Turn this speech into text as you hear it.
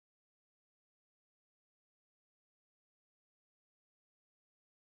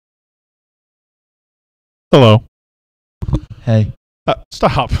Hello. Hey.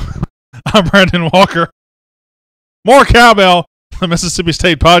 Stop. I'm Brandon Walker. More Cowbell, the Mississippi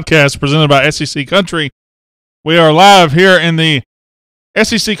State podcast presented by SEC Country. We are live here in the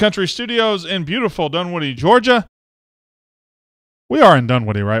SEC Country studios in beautiful Dunwoody, Georgia. We are in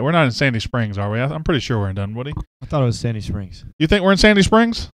Dunwoody, right? We're not in Sandy Springs, are we? I'm pretty sure we're in Dunwoody. I thought it was Sandy Springs. You think we're in Sandy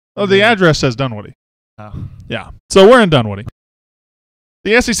Springs? Oh, the address says Dunwoody. Oh. Yeah. So we're in Dunwoody.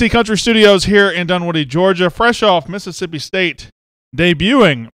 The SEC Country Studios here in Dunwoody, Georgia, fresh off Mississippi State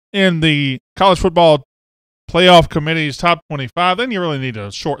debuting in the College Football Playoff Committee's Top 25. Then you really need to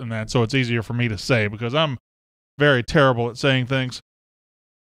shorten that so it's easier for me to say because I'm very terrible at saying things.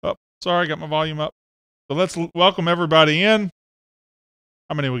 Oh, sorry, I got my volume up. So let's welcome everybody in.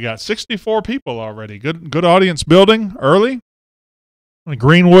 How many we got? 64 people already. Good audience building early.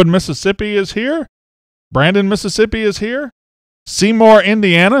 Greenwood, Mississippi is here. Brandon, Mississippi is here. Seymour,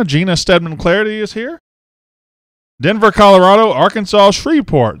 Indiana, Gina Stedman-Clarity is here. Denver, Colorado, Arkansas,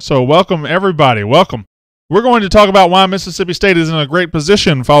 Shreveport. So welcome, everybody. Welcome. We're going to talk about why Mississippi State is in a great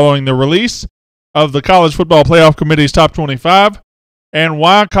position following the release of the College Football Playoff Committee's Top 25 and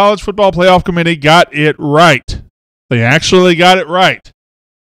why College Football Playoff Committee got it right. They actually got it right.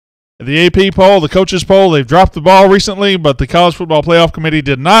 The AP poll, the coaches poll, they've dropped the ball recently, but the College Football Playoff Committee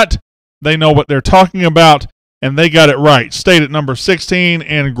did not. They know what they're talking about. And they got it right. State at number 16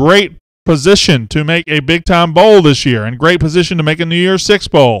 in great position to make a big-time bowl this year, in great position to make a New Year's Six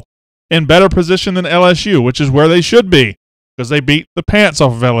bowl, in better position than LSU, which is where they should be because they beat the pants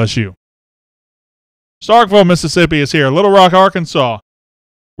off of LSU. Starkville, Mississippi is here. Little Rock, Arkansas,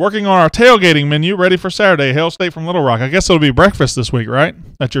 working on our tailgating menu, ready for Saturday. Hail State from Little Rock. I guess it'll be breakfast this week, right?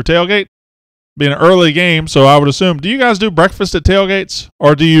 At your tailgate? Be an early game, so I would assume. Do you guys do breakfast at tailgates,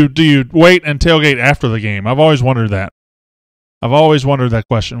 or do you wait and tailgate after the game? I've always wondered that. I've always wondered that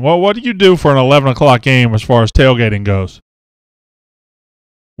question. Well, what do you do for an 11 o'clock game as far as tailgating goes?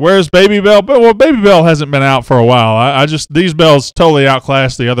 Where's Baby Bell? Well, Baby Bell hasn't been out for a while. I just these bells totally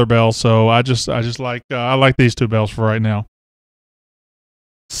outclass the other bells, so I like these two bells for right now.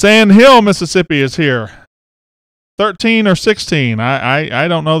 Sand Hill, Mississippi is here. 13 or 16? I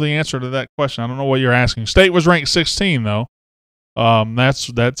don't know the answer to that question. I don't know what you're asking. State was ranked 16 though.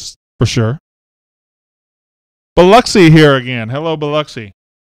 That's for sure. Biloxi here again. Hello, Biloxi.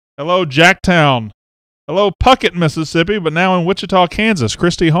 Hello, Jacktown. Hello, Puckett, Mississippi, but now in Wichita, Kansas.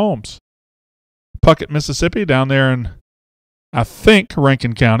 Christy Holmes. Puckett, Mississippi, down there in, I think,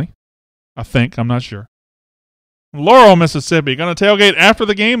 Rankin County. I'm not sure. Laurel, Mississippi. Going to tailgate after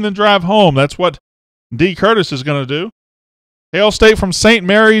the game, then drive home. That's what D. Curtis is going to do. Hail State from St.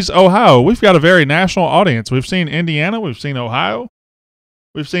 Mary's, Ohio. We've got a very national audience. We've seen Indiana. We've seen Ohio.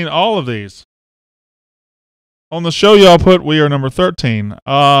 We've seen all of these. On the show y'all put we are number 13.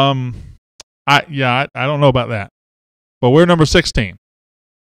 I don't know about that. But we're number 16.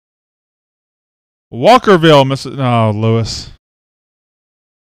 Walkerville, Lewis.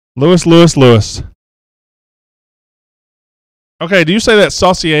 Lewis. Okay, do you say that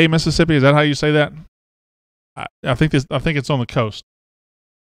Saucier, Mississippi? Is that how you say that? I think it's on the coast.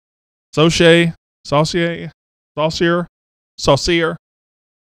 Saucier.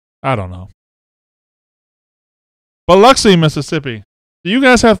 I don't know. Biloxi, Mississippi. Do you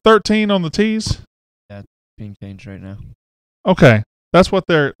guys have 13 on the T's? Yeah, it's being changed right now. Okay, that's what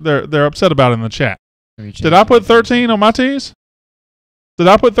they're upset about in the chat. Did I put 13 on my T's? Did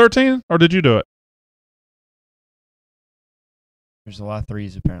I put 13 or did you do it? There's a lot of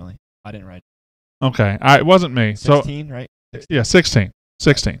threes apparently. I didn't write it. Okay, it wasn't me. 16, right? 16. Yeah, 16.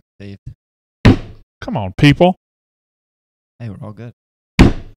 16. Saved. Come on, people. Hey, we're all good.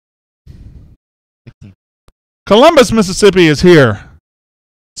 16. Columbus, Mississippi is here.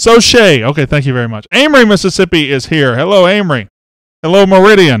 Saucier. Okay, thank you very much. Amory, Mississippi is here. Hello, Amory. Hello,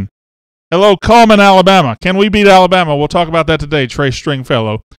 Meridian. Hello, Cullman, Alabama. Can we beat Alabama? We'll talk about that today, Trey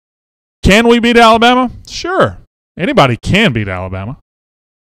Stringfellow. Can we beat Alabama? Sure. Anybody can beat Alabama.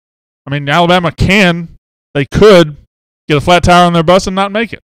 I mean, Alabama they could get a flat tire on their bus and not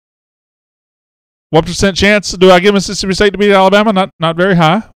make it. What % chance do I give Mississippi State to beat Alabama? Not very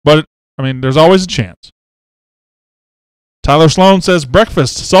high, but, I mean, there's always a chance. Tyler Sloan says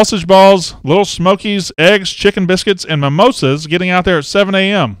breakfast, sausage balls, little smokies, eggs, chicken biscuits, and mimosas getting out there at 7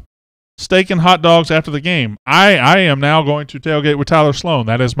 a.m. Steak and hot dogs after the game. I am now going to tailgate with Tyler Sloan.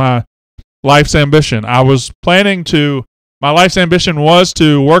 That is my life's ambition. My life's ambition was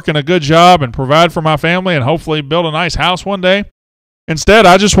to work in a good job and provide for my family and hopefully build a nice house one day. Instead,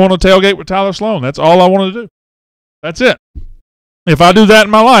 I just want to tailgate with Tyler Sloan. That's all I want to do. That's it. If I do that in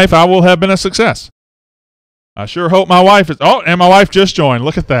my life, I will have been a success. I sure hope my wife is. Oh, and my wife just joined.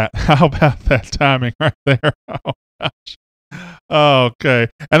 Look at that. How about that timing right there? Oh, gosh. Okay.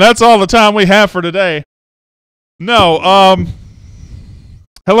 And that's all the time we have for today. No,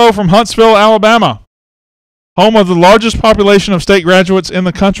 hello from Huntsville, Alabama, home of the largest population of state graduates in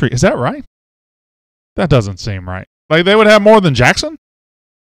the country. Is that right? That doesn't seem right. Like they would have more than Jackson?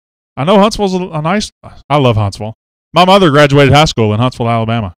 I know Huntsville's a nice. I love Huntsville. My mother graduated high school in Huntsville,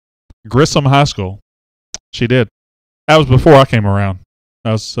 Alabama. Grissom High School. She did. That was before I came around.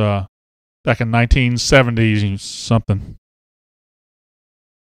 That was back in 1970 something.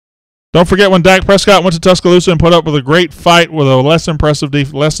 Don't forget when Dak Prescott went to Tuscaloosa and put up with a great fight with a less than impressive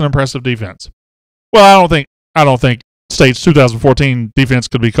defense. Well, I don't think State's 2014 defense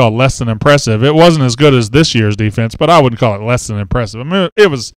could be called less than impressive. It wasn't as good as this year's defense, but I wouldn't call it less than impressive. I mean, it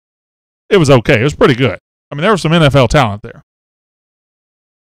was okay. It was pretty good. I mean, there was some NFL talent there.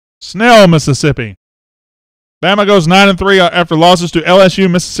 Snell, Mississippi. Bama goes 9-3 after losses to LSU,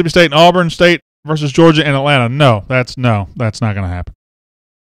 Mississippi State, and Auburn. State versus Georgia and Atlanta. No, that's not going to happen.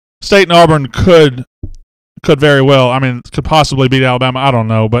 State and Auburn could very well. I mean, could possibly beat Alabama. I don't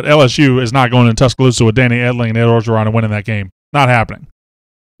know, but LSU is not going to Tuscaloosa with Danny Edling and Ed Orgeron and winning that game. Not happening.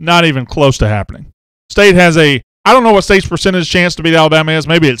 Not even close to happening. State has I don't know what State's percentage chance to beat Alabama is.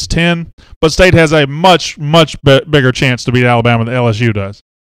 Maybe it's 10, but State has a much bigger chance to beat Alabama than LSU does.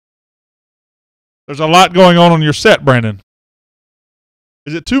 There's a lot going on your set, Brandon.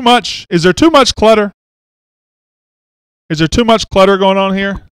 Is it too much? Is there too much clutter? Is there too much clutter going on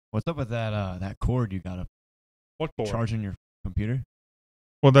here? What's up with that cord you got up? What cord? Charging your computer?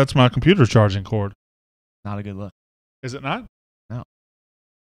 Well, that's my computer charging cord. Not a good look. Is it not? No.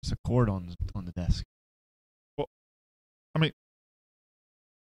 There's a cord on the desk. Well, I mean.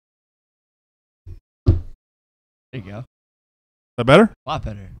 There you go. That better? A lot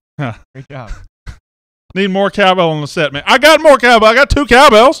better. Huh. Great job. Need more cowbell on the set, man. I got more cowbell. I got 2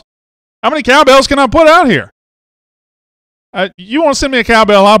 cowbells. How many cowbells can I put out here? You want to send me a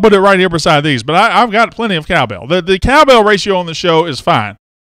cowbell, I'll put it right here beside these. But I've got plenty of cowbell. The cowbell ratio on the show is fine.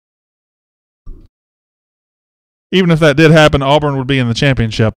 Even if that did happen, Auburn would be in the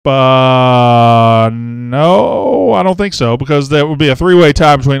championship. No, I don't think so, because there would be a 3-way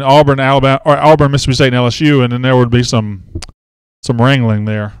tie between Auburn, Alabama, or Auburn, Mississippi State, and LSU, and then there would be some wrangling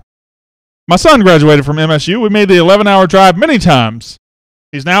there. My son graduated from MSU. We made the 11-hour drive many times.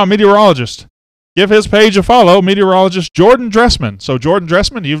 He's now a meteorologist. Give his page a follow, meteorologist Jordan Dressman. So, Jordan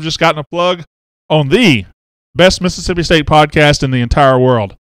Dressman, you've just gotten a plug on the best Mississippi State podcast in the entire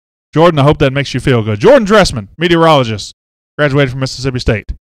world. Jordan, I hope that makes you feel good. Jordan Dressman, meteorologist, graduated from Mississippi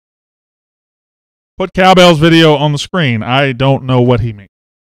State. Put Cowbell's video on the screen. I don't know what he means.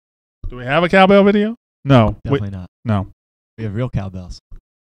 Do we have a Cowbell video? No. Definitely not. No. We have real cowbells.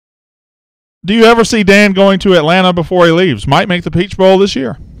 Do you ever see Dan going to Atlanta before he leaves? Might make the Peach Bowl this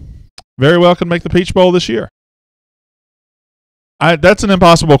year. Very well could make the Peach Bowl this year. That's an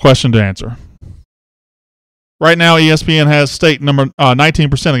impossible question to answer. Right now, ESPN has State number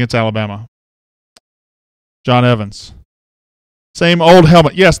 19% against Alabama. John Evans. Same old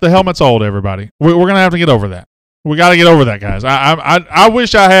helmet. Yes, the helmet's old, everybody. We're going to have to get over that. We got to get over that, guys. I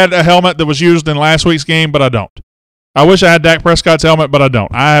wish I had a helmet that was used in last week's game, but I don't. I wish I had Dak Prescott's helmet, but I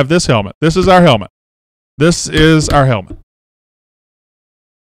don't. I have this helmet. This is our helmet. This is our helmet.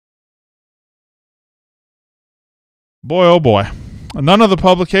 Boy, oh boy. None of the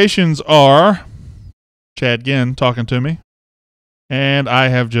publications are Chad Ginn talking to me, and I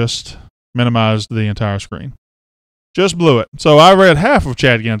have just minimized the entire screen. Just blew it. So I read half of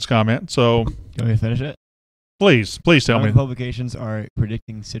Chad Ginn's comment, so... Can we finish it? Please tell me. The publications are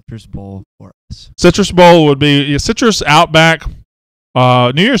predicting Citrus Bowl for us. Citrus Bowl would be Citrus Outback.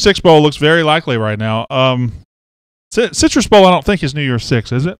 New Year's Six Bowl looks very likely right now. Citrus Bowl, I don't think is New Year's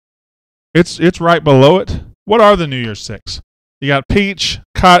Six, is it? It's right below it. What are the New Year's Six? You got peach,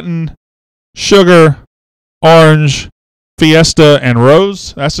 cotton, sugar, orange, fiesta, and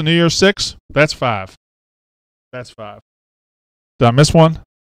rose. That's the New Year's Six. That's 5. That's 5. Did I miss one?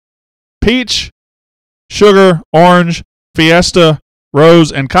 Peach, sugar, orange, fiesta,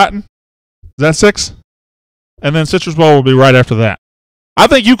 rose, and cotton. Is that 6? And then Citrus Bowl will be right after that. I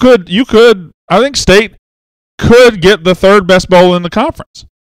think I think State could get the 3rd best bowl in the conference.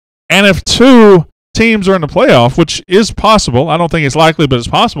 And if 2 teams are in the playoff, which is possible, I don't think it's likely, but it's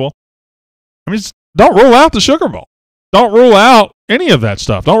possible. I mean, don't rule out the Sugar Bowl. Don't rule out any of that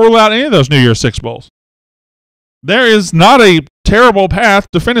stuff. Don't rule out any of those New Year's Six bowls. There is not a terrible path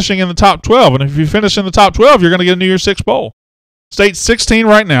to finishing in the top 12. And if you finish in the top 12, you're going to get a New Year's Six bowl. State's 16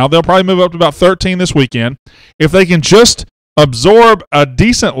 right now. They'll probably move up to about 13 this weekend. If they can just absorb a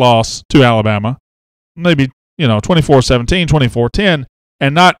decent loss to Alabama, maybe 24-17, 24-10,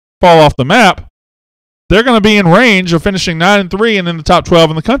 and not fall off the map, they're going to be in range of finishing 9-3 and in the top 12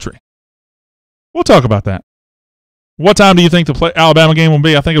 in the country. We'll talk about that. What time do you think the Alabama game will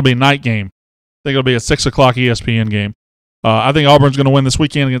be? I think it'll be a night game. I think it'll be a 6 o'clock ESPN game. I think Auburn's going to win this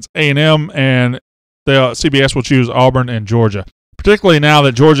weekend against A&M, and the CBS will choose Auburn and Georgia, particularly now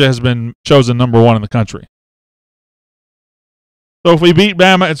that Georgia has been chosen number 1 in the country. So if we beat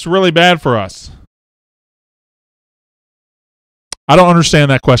Bama, it's really bad for us. I don't understand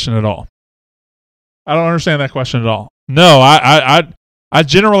that question at all. No, I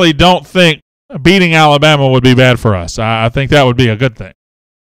generally don't think beating Alabama would be bad for us. I think that would be a good thing.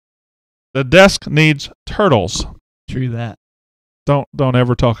 The desk needs turtles. True that. Don't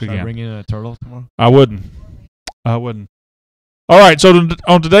ever talk Should again. I bring in a turtle tomorrow? I wouldn't. All right, so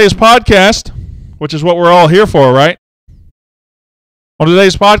on today's podcast, which is what we're all here for, right? On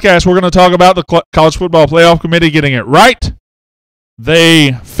today's podcast, we're going to talk about the College Football Playoff Committee getting it right.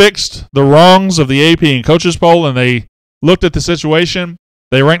 They fixed the wrongs of the AP and coaches poll, and they looked at the situation.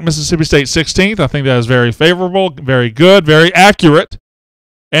 They ranked Mississippi State 16th. I think that is very favorable, very good, very accurate.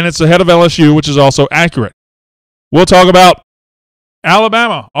 And it's ahead of LSU, which is also accurate. We'll talk about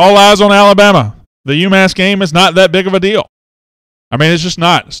Alabama. All eyes on Alabama. The UMass game is not that big of a deal. I mean, it's just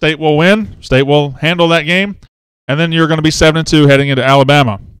not. State will win. State will handle that game. And then you're going to be 7-2 heading into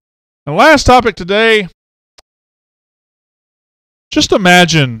Alabama. And last topic today, just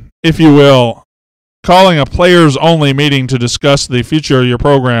imagine, if you will, calling a players-only meeting to discuss the future of your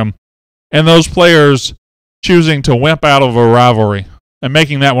program and those players choosing to wimp out of a rivalry and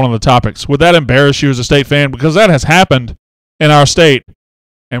making that one of the topics. Would that embarrass you as a state fan? Because that has happened in our state,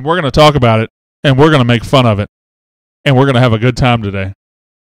 and we're going to talk about it, and we're going to make fun of it, and we're going to have a good time today.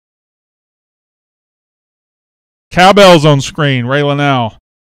 Cowbell's on screen, Ray Linnell.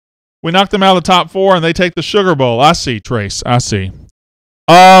 We knocked them out of the top 4, and they take the Sugar Bowl. I see, Trace. I see.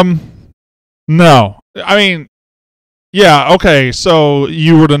 No. I mean, yeah, okay, so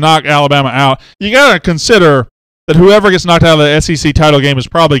you were to knock Alabama out. You got to consider that whoever gets knocked out of the SEC title game is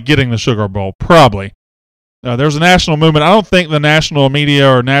probably getting the Sugar Bowl. Probably. There's a national movement. I don't think the national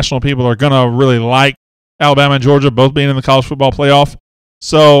media or national people are going to really like Alabama and Georgia both being in the college football playoff.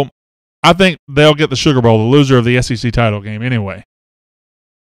 So I think they'll get the Sugar Bowl, the loser of the SEC title game anyway.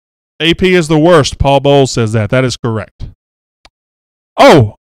 AP is the worst. Paul Bowles says that. That is correct.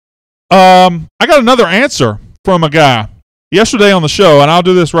 Oh, I got another answer from a guy yesterday on the show, and I'll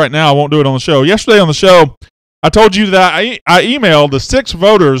do this right now. I won't do it on the show. Yesterday on the show, I told you that I emailed the 6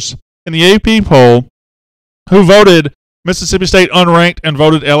 voters in the AP poll who voted Mississippi State unranked and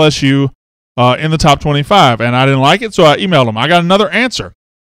voted LSU in the top 25, and I didn't like it, so I emailed them. I got another answer,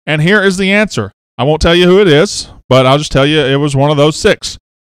 and here is the answer. I won't tell you who it is, but I'll just tell you it was one of those 6.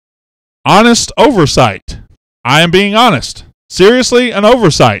 Honest oversight. I am being honest. Seriously, an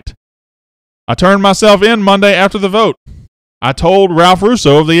oversight. I turned myself in Monday after the vote. I told Ralph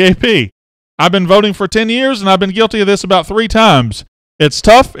Russo of the AP, I've been voting for 10 years, and I've been guilty of this about 3 times. It's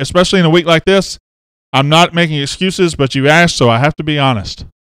tough, especially in a week like this. I'm not making excuses, but you asked, so I have to be honest.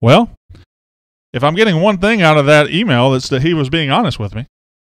 Well, if I'm getting one thing out of that email, it's that he was being honest with me.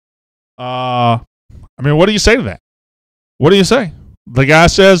 I mean, what do you say to that? What do you say? The guy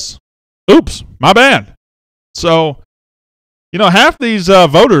says, oops, my bad. So, half these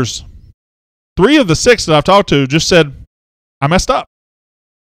voters, 3 of the 6 that I've talked to just said, I messed up.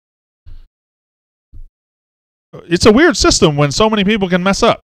 It's a weird system when so many people can mess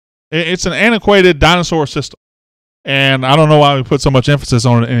up. It's an antiquated dinosaur system. And I don't know why we put so much emphasis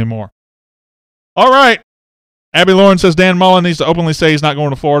on it anymore. All right. Abby Lauren says Dan Mullen needs to openly say he's not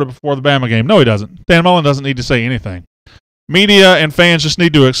going to Florida before the Bama game. No, he doesn't. Dan Mullen doesn't need to say anything. Media and fans just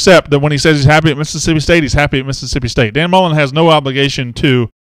need to accept that when he says he's happy at Mississippi State, he's happy at Mississippi State. Dan Mullen has no obligation to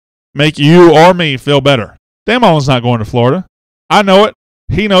make you or me feel better. Dan Mullen's not going to Florida. I know it.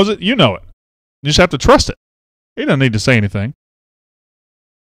 He knows it. You know it. You just have to trust it. He doesn't need to say anything.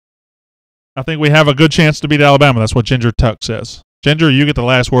 I think we have a good chance to beat Alabama. That's what Ginger Tuck says. Ginger, you get the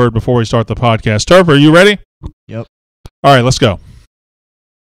last word before we start the podcast. Turf, are you ready? Yep. All right, let's go.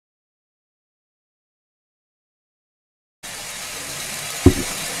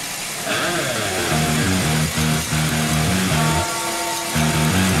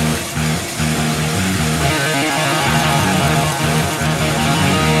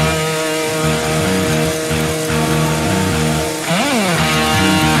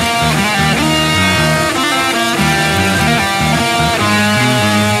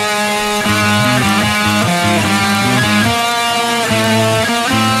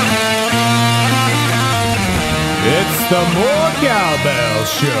 The More Cowbell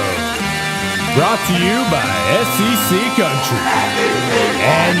Show. brought to you by SEC Country.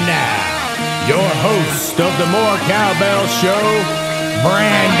 And now, your host of the More Cowbell Show,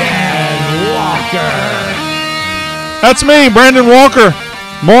 Brandon Walker. That's me, Brandon Walker.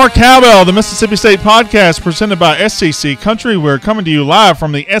 More Cowbell, the Mississippi State podcast presented by SEC Country. We're coming to you live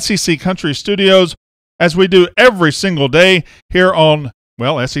from the SEC Country studios as we do every single day here on,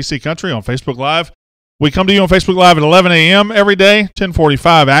 SEC Country on Facebook Live. We come to you on Facebook Live at 11 a.m. every day,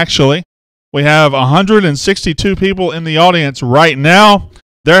 10:45 actually. We have 162 people in the audience right now.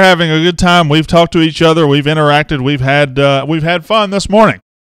 They're having a good time. We've talked to each other. We've interacted. We've had fun this morning.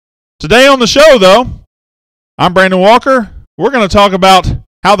 Today on the show, though, I'm Brandon Walker. We're going to talk about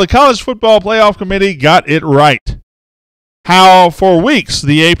how the College Football Playoff Committee got it right. How for weeks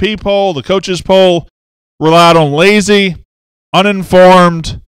the AP poll, the coaches poll, relied on lazy,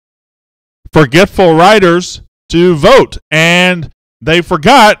 uninformed, forgetful writers to vote. And they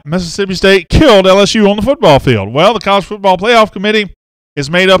forgot Mississippi State killed LSU on the football field. Well, the College Football Playoff Committee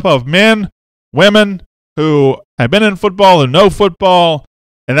is made up of men, women who have been in football and know football,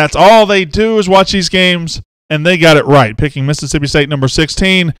 and that's all they do is watch these games. And they got it right, picking Mississippi State number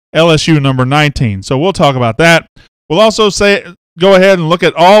 16, LSU number 19. So we'll talk about that. We'll also go ahead and look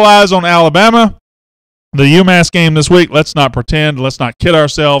at all eyes on Alabama. The UMass game this week, let's not pretend, let's not kid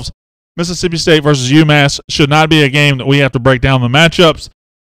ourselves. Mississippi State versus UMass should not be a game that we have to break down the matchups.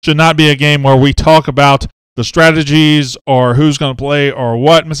 Should not be a game where we talk about the strategies or who's going to play or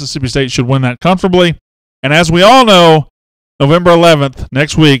what. Mississippi State should win that comfortably. And as we all know, November 11th,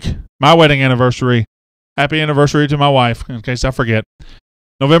 next week, my wedding anniversary. Happy anniversary to my wife, in case I forget.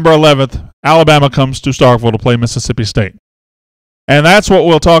 November 11th, Alabama comes to Starkville to play Mississippi State. And that's what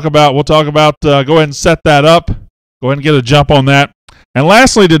we'll talk about. We'll talk about, go ahead and set that up. Go ahead and get a jump on that. And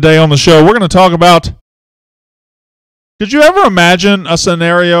lastly today on the show, we're going to talk about, could you ever imagine a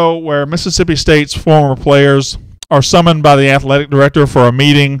scenario where Mississippi State's former players are summoned by the athletic director for a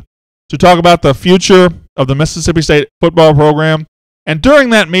meeting to talk about the future of the Mississippi State football program? And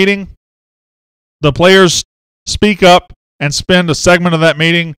during that meeting, the players speak up and spend a segment of that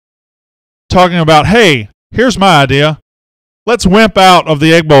meeting talking about, hey, here's my idea. Let's wimp out of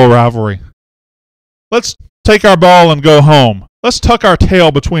the Egg Bowl rivalry. Let's take our ball and go home. Let's tuck our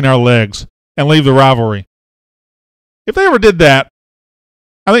tail between our legs and leave the rivalry. If they ever did that,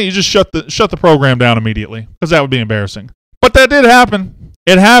 I think you just shut the program down immediately, because that would be embarrassing. But that did happen.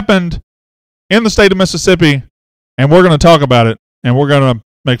 It happened in the state of Mississippi, and we're going to talk about it, and we're going to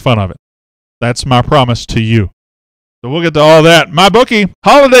make fun of it. That's my promise to you. So we'll get to all that. MyBookie,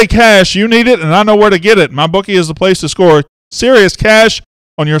 holiday cash, you need it, and I know where to get it. MyBookie is the place to score serious cash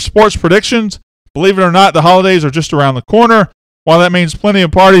on your sports predictions. Believe it or not, the holidays are just around the corner. While that means plenty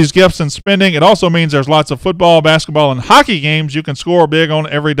of parties, gifts, and spending, it also means there's lots of football, basketball, and hockey games you can score big on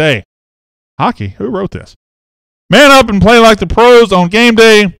every day. Hockey? Who wrote this? Man up and play like the pros on game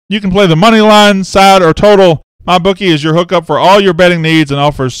day. You can play the money line, side, or total. MyBookie is your hookup for all your betting needs and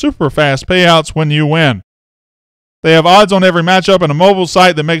offers super fast payouts when you win. They have odds on every matchup and a mobile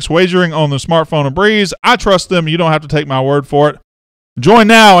site that makes wagering on the smartphone a breeze. I trust them. You don't have to take my word for it. Join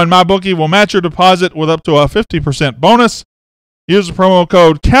now, and MyBookie will match your deposit with up to a 50% bonus. Use the promo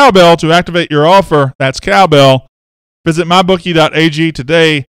code Cowbell to activate your offer. That's Cowbell. Visit mybookie.ag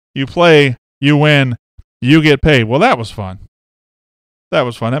today. You play, you win, you get paid. Well, that was fun. That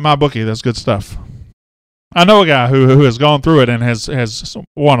was fun. At MyBookie, that's good stuff. I know a guy who has gone through it and has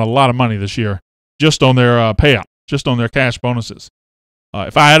won a lot of money this year just on their payout, just on their cash bonuses.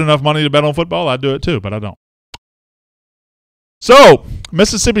 If I had enough money to bet on football, I'd do it too, but I don't. So,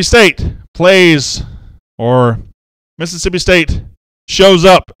 Mississippi State plays, or Mississippi State shows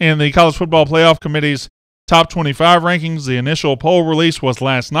up in the College Football Playoff Committee's top 25 rankings. The initial poll release was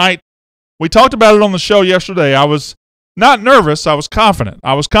last night. We talked about it on the show yesterday. I was not nervous. I was confident.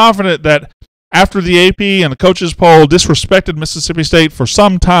 I was confident that after the AP and the coaches poll disrespected Mississippi State for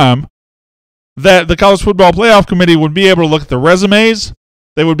some time, that the College Football Playoff Committee would be able to look at the resumes,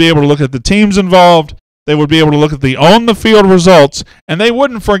 they would be able to look at the teams involved, they would be able to look at the on-the-field results, and they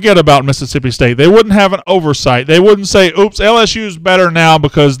wouldn't forget about Mississippi State. They wouldn't have an oversight. They wouldn't say, oops, LSU's better now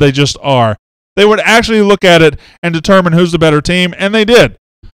because they just are. They would actually look at it and determine who's the better team, and they did.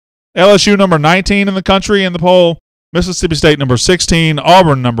 LSU number 19 in the country in the poll, Mississippi State number 16,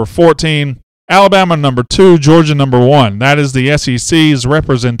 Auburn number 14, Alabama number 2, Georgia number 1. That is the SEC's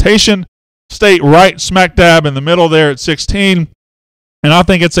representation. State right smack dab in the middle there at 16. And I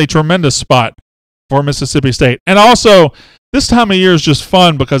think it's a tremendous spot for Mississippi State. And also, this time of year is just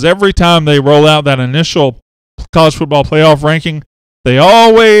fun because every time they roll out that initial college football playoff ranking, they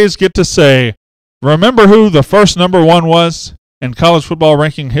always get to say, remember who the first number 1 was in college football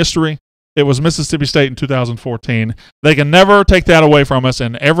ranking history? it was Mississippi State in 2014. They can never take that away from us,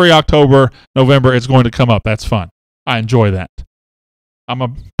 and every October, November, it's going to come up. That's fun. I enjoy that. I'm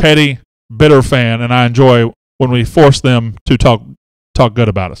a petty, bitter fan, and I enjoy when we force them to talk good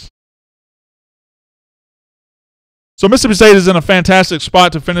about us. So Mississippi State is in a fantastic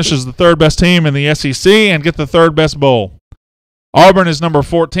spot to finish as the third best team in the SEC and get the third best bowl. Auburn is number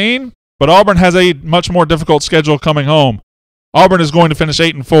 14, but Auburn has a much more difficult schedule coming home. Auburn is going to finish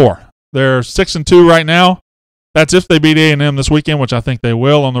 8-4. They're 6-2 right now. That's if they beat A&M this weekend, which I think they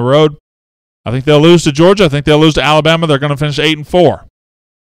will on the road. I think they'll lose to Georgia. I think they'll lose to Alabama. They're going to finish 8-4.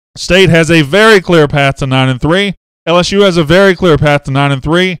 State has a very clear path to 9-3. LSU has a very clear path to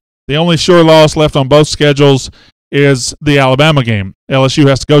 9-3. The only sure loss left on both schedules is the Alabama game. LSU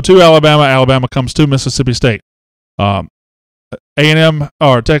has to go to Alabama. Alabama comes to Mississippi State. A&M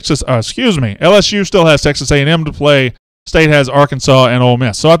or Texas, LSU still has Texas A&M to play. State has Arkansas and Ole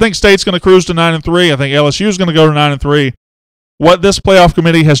Miss. So I think State's going to cruise to 9-3. I think LSU is going to go to 9-3. What this playoff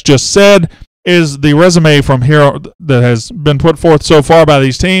committee has just said is the resume from here that has been put forth so far by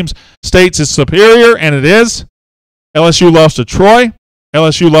these teams. State's is superior, and it is. LSU lost to Troy.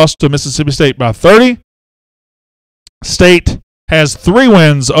 LSU lost to Mississippi State by 30. State has 3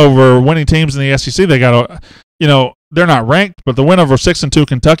 wins over winning teams in the SEC. They got they're not ranked, but the win over 6-2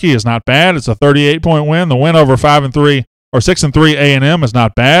 Kentucky is not bad. It's a 38-point win. The win over 5-3 or 6-3 A&M is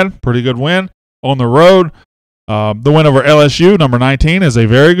not bad. Pretty good win on the road. The win over LSU, number 19, is a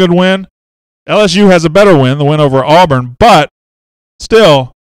very good win. LSU has a better win, the win over Auburn, but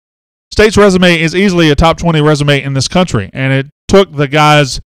still, State's resume is easily a top 20 resume in this country, and it took the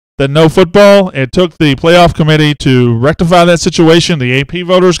guys that know football, it took the playoff committee to rectify that situation. The AP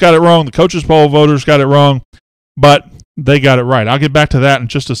voters got it wrong, the coaches poll voters got it wrong, but they got it right. I'll get back to that in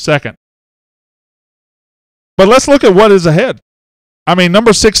just a second. But let's look at what is ahead. I mean,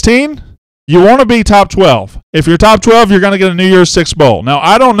 number 16, you want to be top 12. If you're top 12, you're going to get a New Year's Six bowl. Now,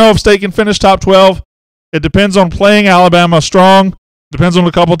 I don't know if State can finish top 12. It depends on playing Alabama strong. Depends on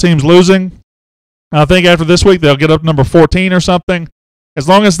a couple teams losing. I think after this week, they'll get up number 14 or something. As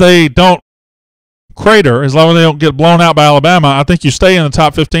long as they don't crater, as long as they don't get blown out by Alabama, I think you stay in the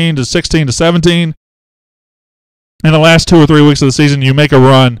top 15 to 16 to 17. In the last 2 or 3 weeks of the season, you make a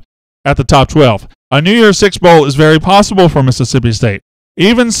run at the top 12. A New Year's Six bowl is very possible for Mississippi State.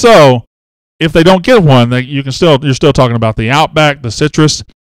 Even so, if they don't get one, you're still talking about the Outback, the Citrus.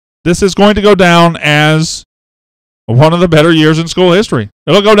 This is going to go down as one of the better years in school history.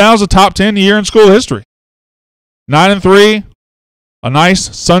 It'll go down as a top 10 year in school history. 9-3, a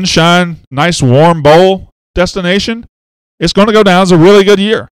nice sunshine, nice warm bowl destination. It's going to go down as a really good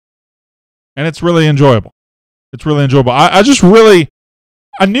year, and it's really enjoyable. It's really enjoyable.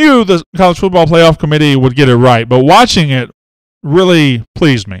 I knew the College Football Playoff Committee would get it right, but watching it really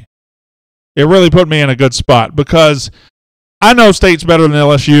pleased me. It really put me in a good spot because I know State's better than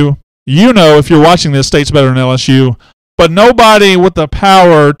LSU. You know, if you're watching this, State's better than LSU. But nobody with the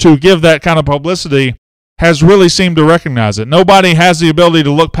power to give that kind of publicity has really seemed to recognize it. Nobody has the ability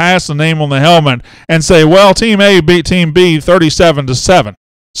to look past the name on the helmet and say, well, Team A beat Team B 37-7.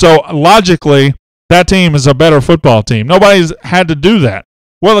 So logically, that team is a better football team. Nobody's had to do that.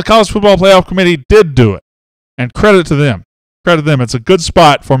 Well, the College Football Playoff Committee did do it, and credit to them. Credit them. It's a good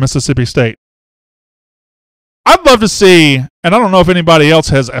spot for Mississippi State. I'd love to see, and I don't know if anybody else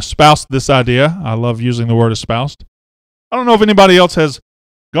has espoused this idea. I love using the word espoused. I don't know if anybody else has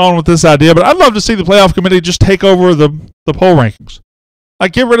gone with this idea, but I'd love to see the playoff committee just take over the poll rankings.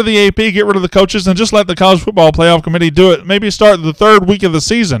 Like, get rid of the AP, get rid of the coaches, and just let the College Football Playoff Committee do it. Maybe start the 3rd week of the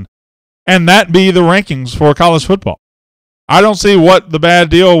season, and that be the rankings for college football. I don't see what the bad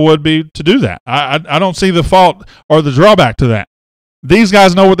deal would be to do that. I don't see the fault or the drawback to that. These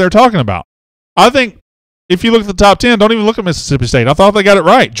guys know what they're talking about. I think if you look at the top 10, don't even look at Mississippi State. I thought they got it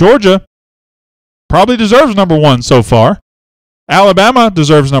right. Georgia probably deserves number 1 so far. Alabama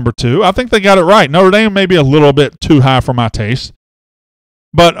deserves number 2. I think they got it right. Notre Dame may be a little bit too high for my taste.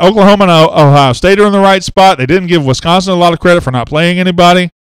 But Oklahoma and Ohio State are in the right spot. They didn't give Wisconsin a lot of credit for not playing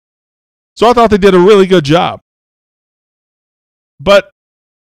anybody. So I thought they did a really good job. But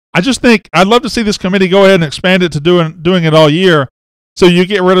I just think I'd love to see this committee go ahead and expand it to doing it all year so you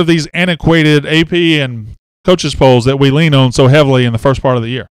get rid of these antiquated AP and coaches polls that we lean on so heavily in the first part of the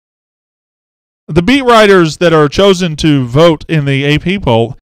year. The beat writers that are chosen to vote in the AP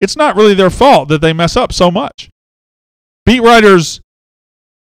poll, it's not really their fault that they mess up so much. Beat writers,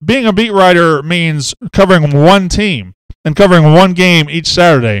 being a beat writer means covering one team and covering one game each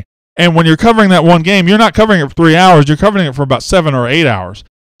Saturday. And when you're covering that one game, you're not covering it for 3 hours. You're covering it for about 7 or 8 hours.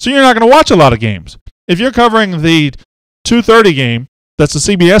 So you're not going to watch a lot of games. If you're covering the 2:30 game, that's the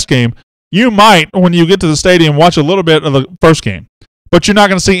CBS game, You might, when you get to the stadium, watch a little bit of the first game, but you're not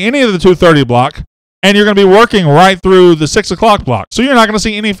going to see any of the 2:30 block, and you're going to be working right through the 6 o'clock block. So you're not going to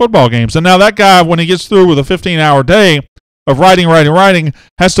see any football games. And now that guy, when he gets through with a 15-hour day of writing,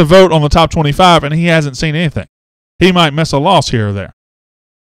 has to vote on the top 25, and he hasn't seen anything. He might miss a loss here or there.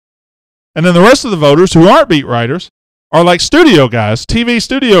 And then the rest of the voters who aren't beat writers are like studio guys, TV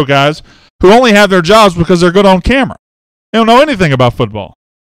studio guys, who only have their jobs because they're good on camera. They don't know anything about football.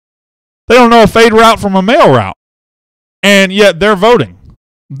 They don't know a fade route from a mail route. And yet they're voting.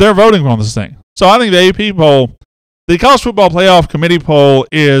 They're voting on this thing. So I think the AP poll, the College Football Playoff Committee poll,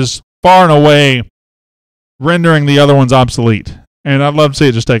 is far and away rendering the other ones obsolete. And I'd love to see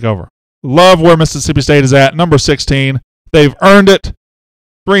it just take over. Love where Mississippi State is at, number 16. They've earned it.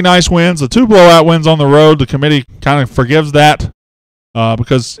 3 nice wins, the 2 blowout wins on the road. The committee kind of forgives that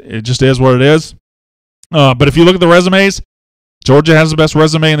because it just is what it is. But if you look at the resumes, Georgia has the best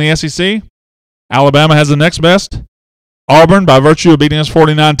resume in the SEC. Alabama has the next best. Auburn, by virtue of beating us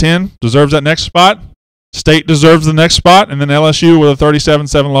 49-10, deserves that next spot. State deserves the next spot. And then LSU with a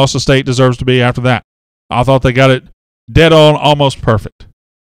 37-7 loss to State deserves to be after that. I thought they got it dead on, almost perfect.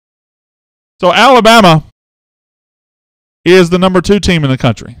 So Alabama is the number 2 team in the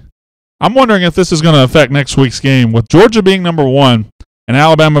country. I'm wondering if this is going to affect next week's game. With Georgia being number 1 and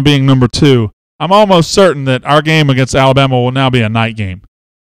Alabama being number 2, I'm almost certain that our game against Alabama will now be a night game.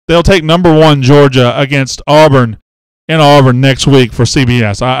 They'll take number 1 Georgia against Auburn in Auburn next week for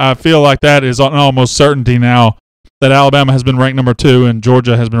CBS. I feel like that is an almost certainty now that Alabama has been ranked number 2 and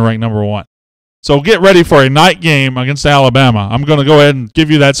Georgia has been ranked number 1. So get ready for a night game against Alabama. I'm going to go ahead and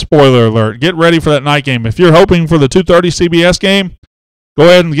give you that spoiler alert. Get ready for that night game. If you're hoping for the 2:30 CBS game, go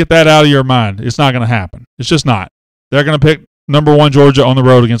ahead and get that out of your mind. It's not going to happen. It's just not. They're going to pick number 1 Georgia on the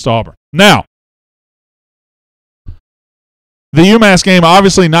road against Auburn. Now, the UMass game,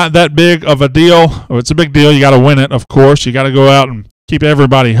 obviously not that big of a deal. It's a big deal. You got to win it, of course. You got to go out and keep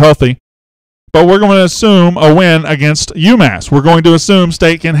everybody healthy. But we're going to assume a win against UMass. We're going to assume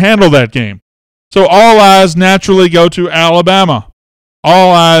State can handle that game. So all eyes naturally go to Alabama.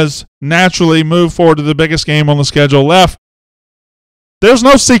 All eyes naturally move forward to the biggest game on the schedule left. There's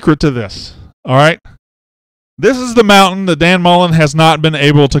no secret to this, all right? This is the mountain that Dan Mullen has not been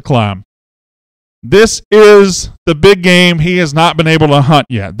able to climb. This is the big game he has not been able to hunt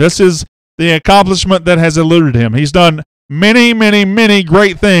yet. This is the accomplishment that has eluded him. He's done many, many, many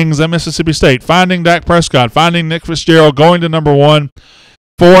great things at Mississippi State. Finding Dak Prescott, finding Nick Fitzgerald, going to number 1.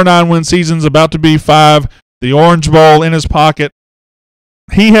 4 9-win seasons, about to be 5. The Orange Bowl in his pocket.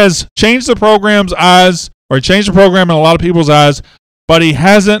 He has changed the program's eyes, or he changed the program in a lot of people's eyes, but he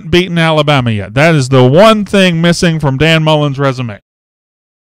hasn't beaten Alabama yet. That is the one thing missing from Dan Mullen's resume.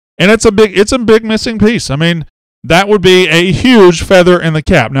 And it's a big missing piece. I mean, that would be a huge feather in the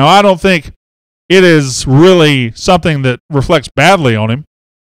cap. Now, I don't think it is really something that reflects badly on him.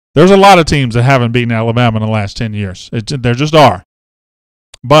 There's a lot of teams that haven't beaten Alabama in the last 10 years. There just are.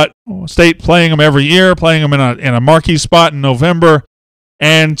 But State playing them every year, playing them in a marquee spot in November,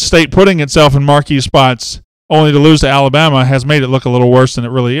 and State putting itself in marquee spots only to lose to Alabama has made it look a little worse than it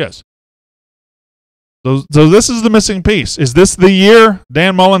really is. So this is the missing piece. Is this the year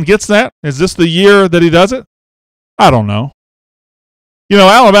Dan Mullen gets that? Is this the year that he does it? I don't know. You know,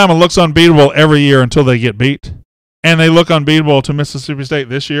 Alabama looks unbeatable every year until they get beat, and they look unbeatable to Mississippi State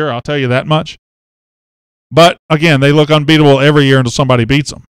this year, I'll tell you that much. But, again, they look unbeatable every year until somebody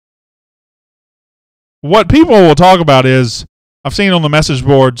beats them. What people will talk about is, I've seen on the message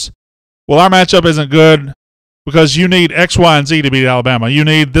boards, well, our matchup isn't good because you need X, Y, and Z to beat Alabama. You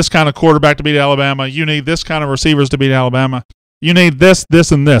need this kind of quarterback to beat Alabama. You need this kind of receivers to beat Alabama. You need this,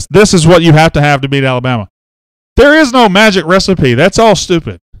 this, and this. This is what you have to beat Alabama. There is no magic recipe. That's all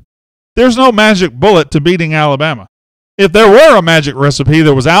stupid. There's no magic bullet to beating Alabama. If there were a magic recipe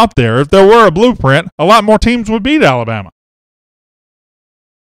that was out there, if there were a blueprint, a lot more teams would beat Alabama.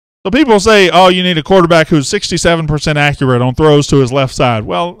 So people say, oh, you need a quarterback who's 67% accurate on throws to his left side.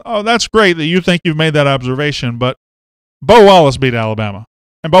 Well, that's great that you think you've made that observation, but Bo Wallace beat Alabama.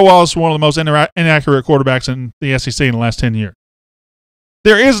 And Bo Wallace is one of the most inaccurate quarterbacks in the SEC in the last 10 years.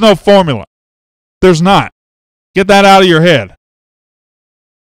 There is no formula. There's not. Get that out of your head.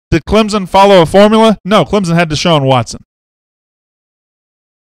 Did Clemson follow a formula? No, Clemson had Deshaun Watson.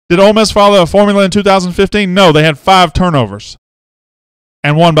 Did Ole Miss follow a formula in 2015? No, they had 5 turnovers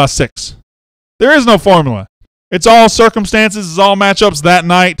and won by 6. There is no formula. It's all circumstances. It's all matchups that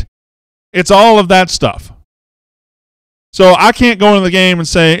night. It's all of that stuff. So I can't go into the game and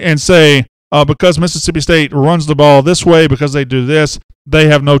say because Mississippi State runs the ball this way, because they do this, they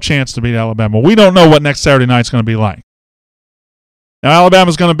have no chance to beat Alabama. We don't know what next Saturday night's going to be like. Now,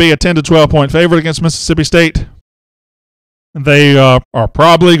 Alabama's going to be a 10 to 12-point favorite against Mississippi State. They are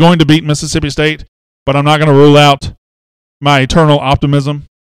probably going to beat Mississippi State, but I'm not going to rule out my eternal optimism.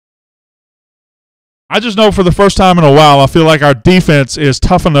 I just know for the first time in a while, I feel like our defense is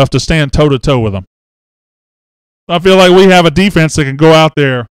tough enough to stand toe-to-toe with them. I feel like we have a defense that can go out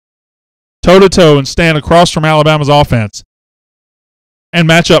there toe-to-toe and stand across from Alabama's offense and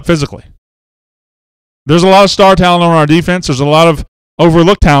match up physically. There's a lot of star talent on our defense. There's a lot of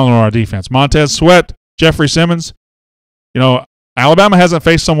overlooked talent on our defense. Montez Sweat, Jeffrey Simmons. Alabama hasn't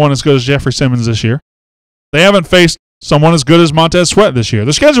faced someone as good as Jeffrey Simmons this year. They haven't faced someone as good as Montez Sweat this year.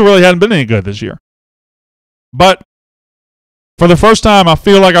 The schedule really hasn't been any good this year. But for the first time, I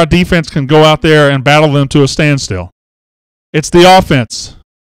feel like our defense can go out there and battle them to a standstill. It's the offense.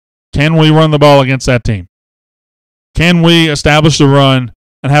 Can we run the ball against that team? Can we establish the run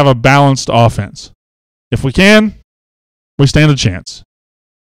and have a balanced offense? If we can, we stand a chance.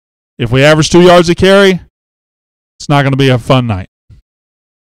 If we average 2 yards a carry, it's not going to be a fun night.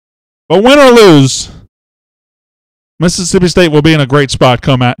 But win or lose, Mississippi State will be in a great spot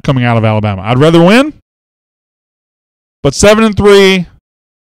coming out of Alabama. I'd rather win, but 7-3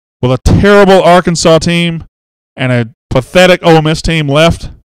 with a terrible Arkansas team and a pathetic Ole Miss team left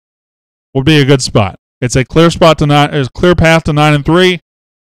would be a good spot. It's a clear path to 9-3,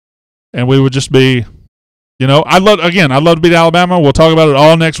 and we would just be, I'd love to beat Alabama. We'll talk about it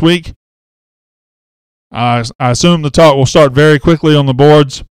all next week. I assume the talk will start very quickly on the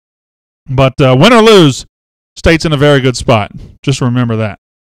boards, but win or lose, State's in a very good spot. Just remember that.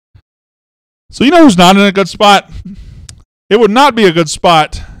 So you know who's not in a good spot? It would not be a good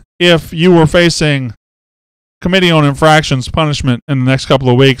spot if you were facing Committee on Infractions punishment in the next couple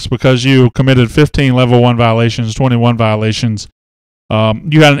of weeks because you committed 15 Level 1 violations, 21 violations.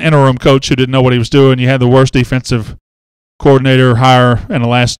 You had an interim coach who didn't know what he was doing. You had the worst defensive coordinator hire in the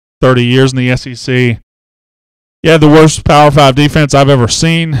last 30 years in the SEC. You had the worst Power 5 defense I've ever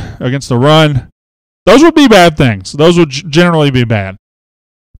seen against the run. Those would be bad things. Those would generally be bad.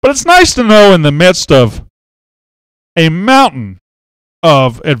 But it's nice to know in the midst of a mountain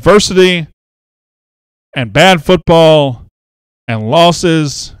of adversity and bad football and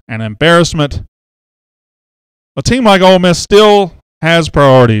losses and embarrassment, a team like Ole Miss still has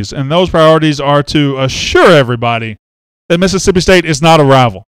priorities, and those priorities are to assure everybody that Mississippi State is not a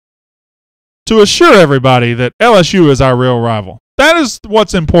rival, to assure everybody that LSU is our real rival. That is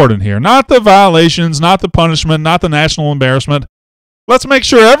what's important here, not the violations, not the punishment, not the national embarrassment. Let's make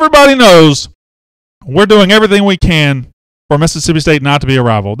sure everybody knows we're doing everything we can for Mississippi State not to be a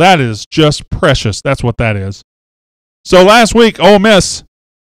rival. That is just precious. That's what that is. So last week, Ole Miss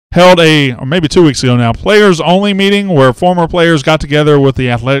held or maybe 2 weeks ago now, players-only meeting where former players got together with the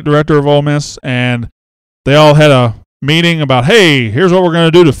athletic director of Ole Miss, and they all had a meeting about, hey, here's what we're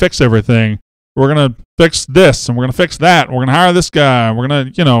going to do to fix everything. We're going to fix this, and we're going to fix that. We're going to hire this guy, and we're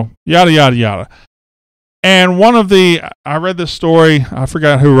going to, yada, yada, yada. And I read this story, I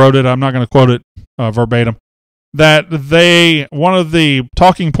forgot who wrote it, I'm not going to quote it verbatim, that one of the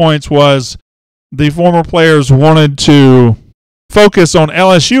talking points was the former players wanted to focus on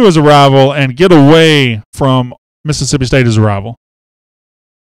LSU as a rival and get away from Mississippi State as a rival.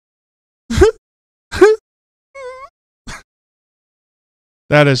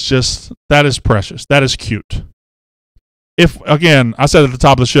 That is precious. That is cute. Again, I said at the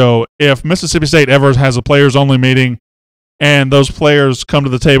top of the show, if Mississippi State ever has a players-only meeting and those players come to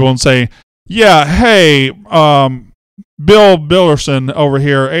the table and say, yeah, hey, Bill Billerson over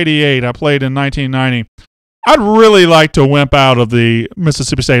here, 88, I played in 1990. I'd really like to wimp out of the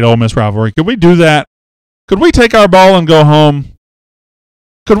Mississippi State-Ole Miss rivalry. Could we do that? Could we take our ball and go home?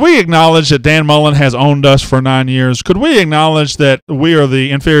 Could we acknowledge that Dan Mullen has owned us for 9 years? Could we acknowledge that we are the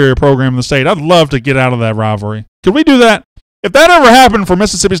inferior program in the state? I'd love to get out of that rivalry. Could we do that? If that ever happened for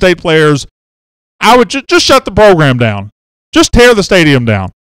Mississippi State players, I would just shut the program down. Just tear the stadium down.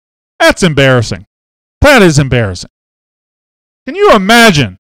 That's embarrassing. That is embarrassing. Can you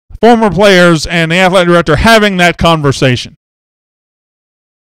imagine former players and the athletic director having that conversation?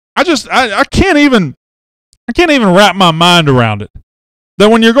 I can't even wrap my mind around it. That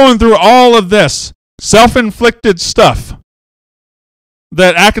when you're going through all of this self-inflicted stuff,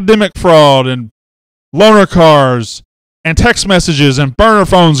 that academic fraud and loaner cars and text messages and burner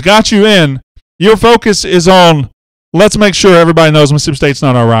phones got you in, your focus is on, let's make sure everybody knows Mississippi State's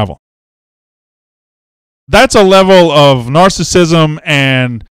not our rival. That's a level of narcissism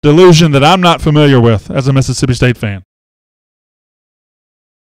and delusion that I'm not familiar with as a Mississippi State fan.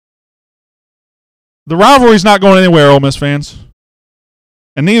 The rivalry's not going anywhere, Ole Miss fans.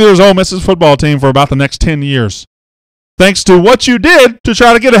 And neither is Ole Miss's football team for about the next 10 years. thanks to what you did to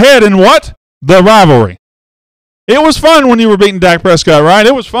try to get ahead in what? The rivalry. It was fun when you were beating Dak Prescott, right?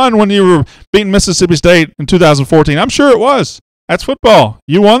 It was fun when you were beating Mississippi State in 2014. I'm sure it was. That's football.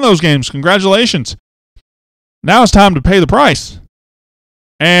 You won those games. Congratulations. Now it's time to pay the price.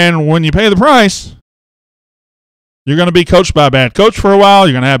 And when you pay the price, you're going to be coached by a bad coach for a while.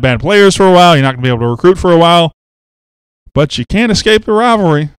 You're going to have bad players for a while. You're not going to be able to recruit for a while. But you can't escape the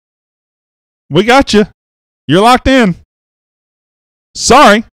rivalry. We got you. You're locked in.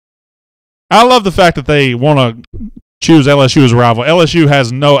 Sorry. I love the fact that they want to choose LSU as a rival. LSU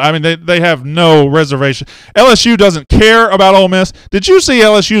has they have no reservation. LSU doesn't care about Ole Miss. Did you see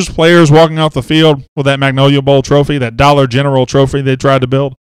LSU's players walking off the field with that Magnolia Bowl trophy, that Dollar General trophy they tried to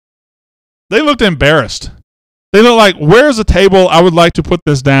build? They looked embarrassed. They looked like, where's a table? I would like to put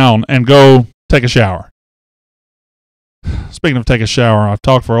this down and go take a shower. Speaking of take a shower, I've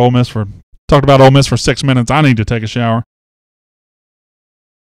talked about Ole Miss for 6 minutes. I need to take a shower.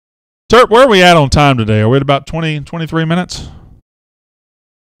 Terp, where are we at on time today? Are we at about 23 minutes?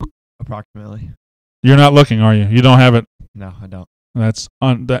 Approximately. You're not looking, are you? You don't have it? No, I don't.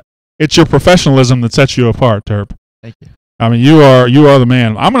 It's your professionalism that sets you apart, Terp. Thank you. I mean, you are the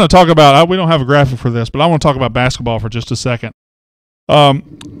man. I'm going to talk about, we don't have a graphic for this, but I want to talk about basketball for just a second.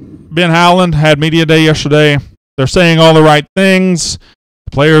 Ben Howland had media day yesterday. They're saying all the right things.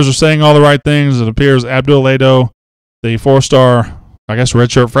 The players are saying all the right things. It appears Abdul Lado, the 4-star, I guess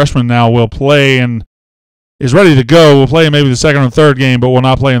redshirt freshman now, will play and is ready to go. Will play maybe the second or third game, but will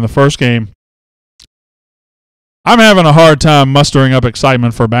not play in the first game. I'm having a hard time mustering up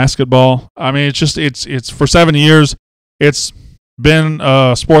excitement for basketball. I mean, it's for 7 years, it's been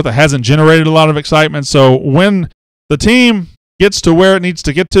a sport that hasn't generated a lot of excitement. So when the team gets to where it needs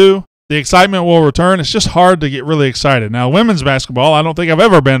to get to, the excitement will return. It's just hard to get really excited. Now, women's basketball, I don't think I've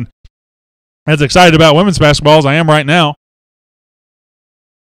ever been as excited about women's basketball as I am right now.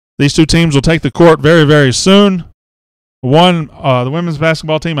 These two teams will take the court very, very soon. The women's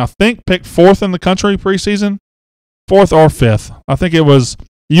basketball team, I think, picked 4th in the country preseason. 4th or 5th. I think it was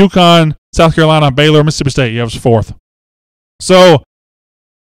UConn, South Carolina, Baylor, Mississippi State. Yeah, it was 4th. So,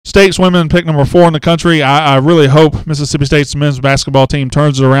 State's women picked number 4 in the country. I really hope Mississippi State's men's basketball team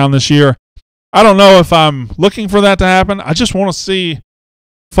turns it around this year. I don't know if I'm looking for that to happen. I just want to see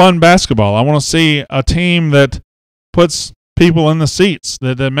fun basketball. I want to see a team that puts people in the seats,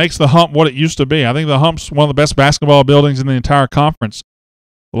 that makes the Hump what it used to be. I think the Hump's one of the best basketball buildings in the entire conference.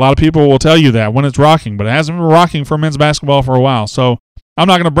 A lot of people will tell you that when it's rocking, but it hasn't been rocking for men's basketball for a while. So I'm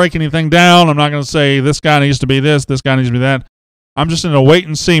not going to break anything down. I'm not going to say this guy needs to be this guy needs to be that. I'm just in a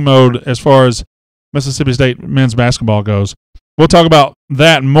wait-and-see mode as far as Mississippi State men's basketball goes. We'll talk about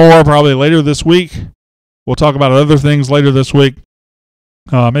that more probably later this week. We'll talk about other things later this week.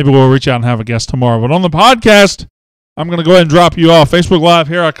 Maybe we'll reach out and have a guest tomorrow. But on the podcast, I'm going to go ahead and drop you off. Facebook Live,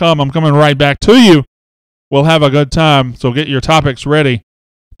 here I come. I'm coming right back to you. We'll have a good time, so get your topics ready.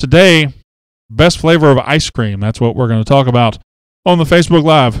 Today, best flavor of ice cream. That's what we're going to talk about on the Facebook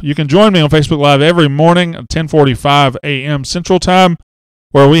Live. You can join me on Facebook Live every morning at 10:45 a.m. Central Time,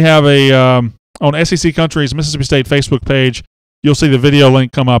 where we have on SEC Country's Mississippi State Facebook page. You'll see the video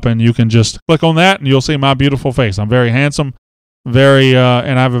link come up, and you can just click on that, and you'll see my beautiful face. I'm very handsome, and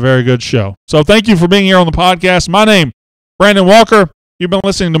I have a very good show. So thank you for being here on the podcast. My name, Brandon Walker. You've been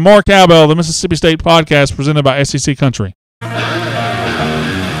listening to More Cowbell, the Mississippi State podcast presented by SEC Country.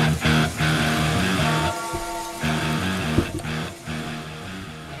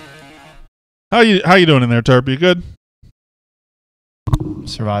 How you doing in there, Terp? You good?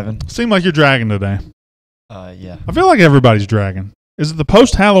 Surviving. Seem like you're dragging today. Yeah. I feel like everybody's dragging. Is it the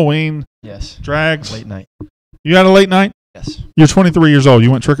post-Halloween Yes. drags? Late night. You had a late night? Yes. You're 23 years old.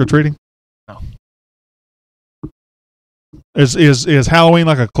 You went trick-or-treating? No. Is Halloween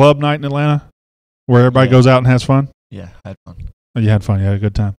like a club night in Atlanta where everybody goes out and has fun? Yeah, I had fun. Oh, you had fun. You had a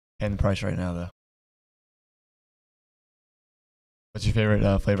good time. Paying the price right now, though. What's your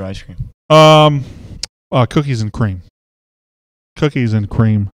favorite flavor ice cream? Cookies and cream. Cookies and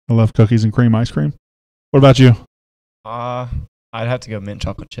cream. I love cookies and cream ice cream. What about you? I'd have to go mint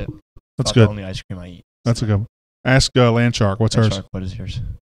chocolate chip. That's good. The only ice cream I eat. That's a good one. Ask Landshark. What's hers? Landshark, what is yours?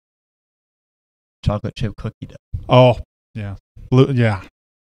 Chocolate chip cookie dough. Oh, yeah. Blue, yeah.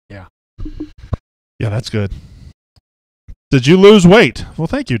 Yeah, that's good. Did you lose weight? Well,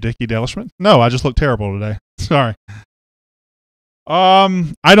 thank you, Dickie Delishman. No, I just look terrible today. Sorry.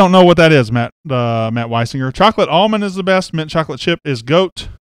 I don't know what that is, Matt Weisinger. Chocolate almond is the best. Mint chocolate chip is goat.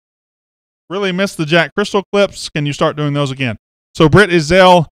 Really miss the Jack Crystal clips. Can you start doing those again? So Britt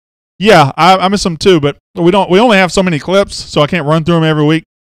Izell, yeah, I miss them too, but we only have so many clips, so I can't run through them every week.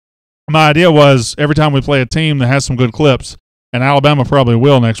 My idea was every time we play a team that has some good clips, and Alabama probably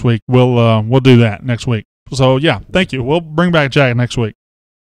will next week, we'll do that next week. So, yeah, thank you. We'll bring back Jack next week.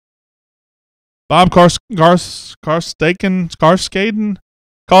 Bob Karskaden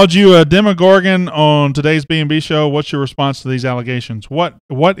called you a Demogorgon on today's B&B show. What's your response to these allegations? What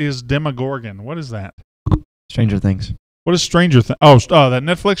is Demogorgon? What is that? Stranger Things. What is Stranger Things? Oh, that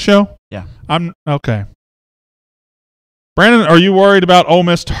Netflix show? Yeah. I'm okay. Brandon, are you worried about Ole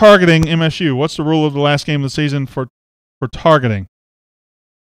Miss targeting MSU? What's the rule of the last game of the season for targeting?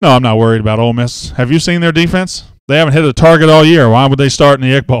 No, I'm not worried about Ole Miss. Have you seen their defense? They haven't hit a target all year. Why would they start in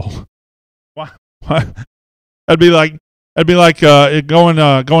the Egg Bowl? Why? That'd be like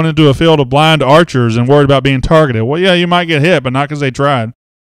going into a field of blind archers and worried about being targeted. Well, yeah, you might get hit, but not because they tried.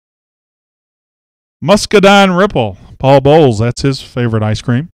 Muscadine Ripple. Paul Bowles, that's his favorite ice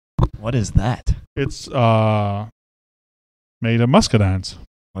cream. What is that? It's made of muscadines.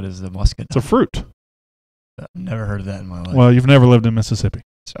 What is the muscadine? It's a fruit. I've never heard of that in my life. Well, you've never lived in Mississippi.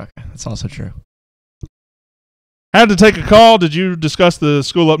 Okay, that's also true. Had to take a call. Did you discuss the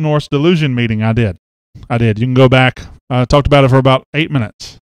School Up North's delusion meeting? I did. You can go back. I talked about it for about 8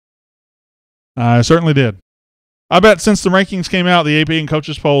 minutes. I certainly did. I bet since the rankings came out, the AP and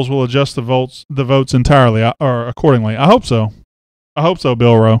coaches polls will adjust the votes entirely or accordingly. I hope so.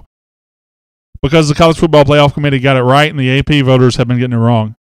 Bill Rowe. Because the College Football Playoff Committee got it right and the AP voters have been getting it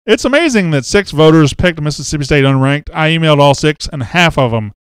wrong. It's amazing that 6 voters picked Mississippi State unranked. I emailed all 6, and half of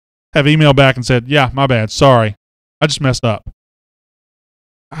them have emailed back and said, yeah, my bad, sorry. I just messed up.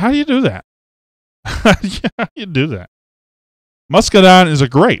 How do you do that? How do you do that? Muscadine is a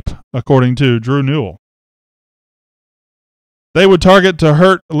grape, according to Drew Newell. They would target to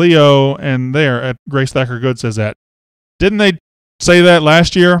hurt Leo, and there at Grace Thacker Good says that. Didn't they say that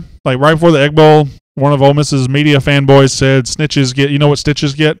last year? Like right before the Egg Bowl, one of Ole Miss's media fanboys said snitches get, you know what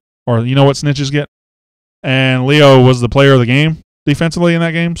stitches get? Or you know what snitches get? And Leo was the player of the game defensively in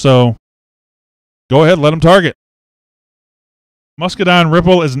that game, so go ahead, let him target. Muscadine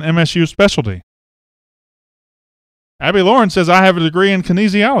Ripple is an MSU specialty. Abby Lawrence says, I have a degree in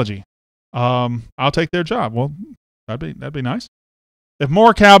kinesiology. I'll take their job. Well, that'd be nice. If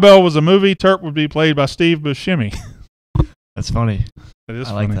More Cowbell was a movie, Turp would be played by Steve Buscemi. That's funny. It is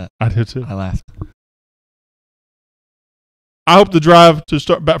I funny. like that. I do too. I laughed. I hope the drive to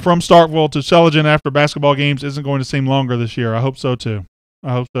start from Starkville to Sullivan after basketball games isn't going to seem longer this year. I hope so too.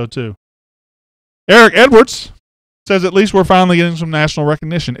 Eric Edwards says at least we're finally getting some national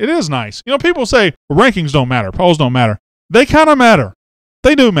recognition. It is nice. You know, people say rankings don't matter, polls don't matter. They kind of matter.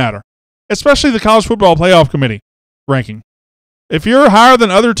 They do matter, especially the College Football Playoff Committee ranking. If you're higher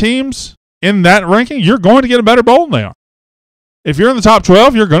than other teams in that ranking, you're going to get a better bowl than they are. If you're in the top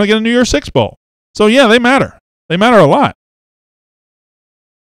 12, you're going to get a New Year's Six bowl. So, yeah, they matter. They matter a lot.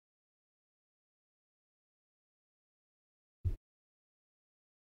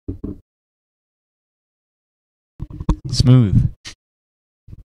 Smooth.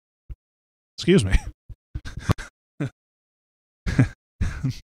 Excuse me.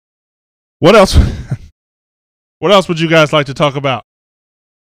 What else? What else would you guys like to talk about?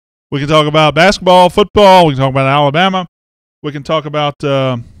 We can talk about basketball, football. We can talk about Alabama. We can talk about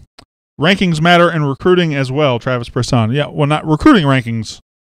rankings matter and recruiting as well, Travis Brisson. Yeah, well, not recruiting rankings.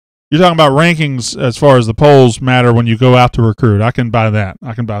 You're talking about rankings as far as the polls matter when you go out to recruit. I can buy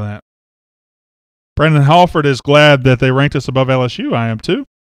that. Brandon Halford is glad that they ranked us above LSU. I am too.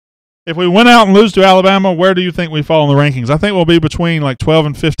 If we went out and lose to Alabama, where do you think we fall in the rankings? I think we'll be between like 12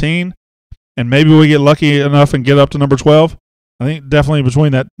 and 15, and maybe we get lucky enough and get up to number 12. I think definitely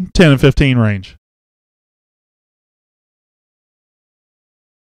between that 10 and 15 range.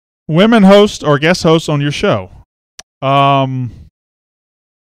 Women host or guest hosts on your show. I'm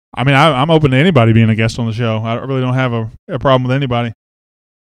open to anybody being a guest on the show. I really don't have a problem with anybody.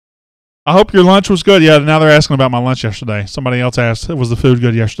 I hope your lunch was good. Yeah, now they're asking about my lunch yesterday. Somebody else asked, was the food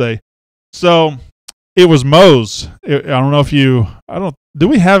good yesterday? So it was Moe's. I don't know if do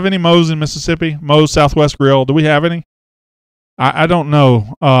we have any Moe's in Mississippi? Moe's Southwest Grill. Do we have any? I don't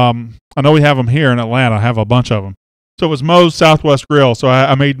know. I know we have them here in Atlanta. I have a bunch of them. So it was Moe's Southwest Grill. So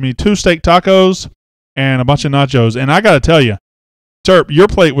I made me 2 steak tacos and a bunch of nachos. And I got to tell you, Terp, your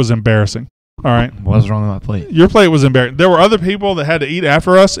plate was embarrassing. All right. What's wrong with my plate? Your plate was embarrassing. There were other people that had to eat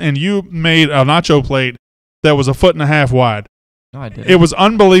after us, and you made a nacho plate that was 1.5 feet wide. No, I didn't. It was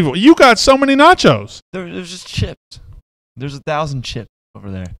unbelievable. You got so many nachos. There's just chips. There's 1,000 chips over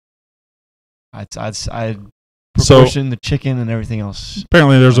there. I proportioned the chicken and everything else.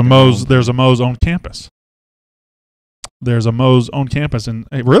 Apparently, there's a Moe's on campus. There's a Moe's on campus, and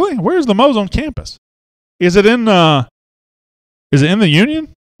really, where's the Moe's on campus? Is it in the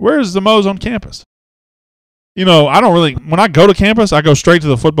Union? Where's the Moe's on campus? You know, I don't really. When I go to campus, I go straight to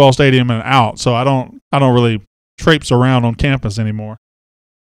the football stadium and out. So I don't really traipse around on campus anymore.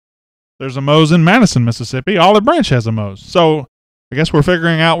 There's a Moe's in Madison, Mississippi. Olive Branch has a Moe's. So I guess we're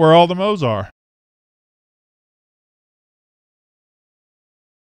figuring out where all the Moe's are.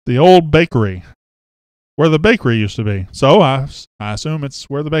 The old bakery, where the bakery used to be. So I assume it's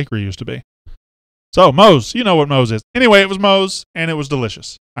where the bakery used to be. So Moe's, you know what Moe's is. Anyway, it was Moe's, and it was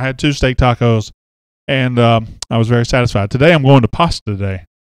delicious. I had 2 steak tacos, and I was very satisfied. Today I'm going to pasta day.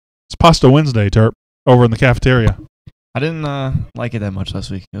 It's Pasta Wednesday, Terp, over in the cafeteria. I didn't like it that much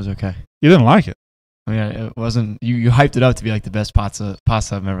last week. It was okay. You didn't like it? I mean, it wasn't. You hyped it up to be like the best pasta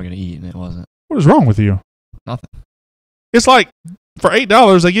I'm ever going to eat, and it wasn't. What is wrong with you? Nothing. It's like, for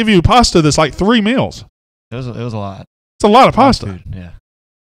 $8, they give you pasta that's like 3 meals. It was a lot. It's a lot of pasta. Food, yeah.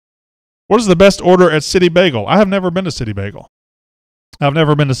 What is the best order at City Bagel? I have never been to City Bagel. I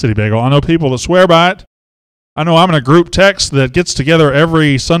know people that swear by it. I know I'm in a group text that gets together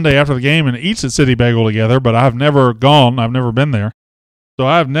every Sunday after the game and eats at City Bagel together, but I've never gone. I've never been there. So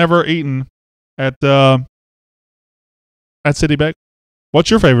I've never eaten at City Bagel. What's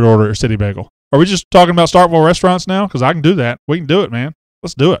your favorite order at City Bagel? Are we just talking about Starkville restaurants now? Because I can do that. We can do it, man.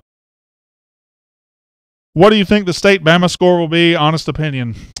 Let's do it. What do you think the state Bama score will be? Honest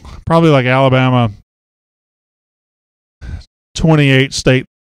opinion. Probably like Alabama 28, state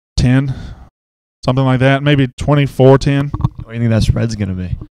 10. Something like that. Maybe 24-10. What do you think that spread's going to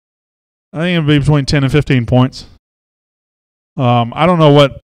be? I think it'll be between 10 and 15 points. I don't know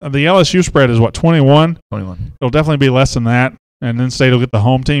what the LSU spread is. What, 21? 21. It'll definitely be less than that, and then state will get the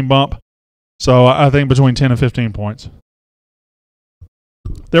home team bump. So I think between 10 and 15 points.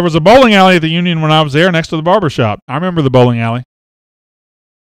 There was a bowling alley at the Union when I was there next to the barber shop. I remember the bowling alley.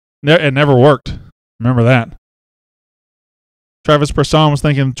 It never worked. Remember that. Travis Person was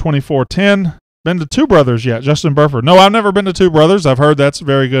thinking 24-10. Been to Two Brothers yet? Justin Burford. No, I've never been to Two Brothers. I've heard that's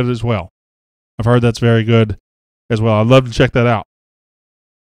very good as well. I'd love to check that out.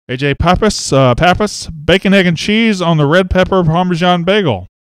 AJ Pappas, bacon, egg, and cheese on the red pepper Parmesan bagel.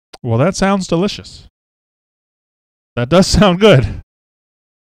 Well, that sounds delicious. That does sound good.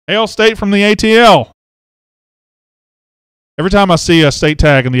 Hail State from the ATL. Every time I see a state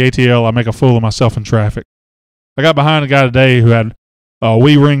tag in the ATL, I make a fool of myself in traffic. I got behind a guy today who had a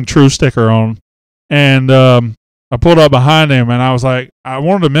We Ring True sticker on, and I pulled up behind him, and I was like, I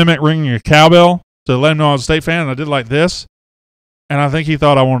wanted to mimic ringing a cowbell to let him know I was a state fan, and I did like this, and I think he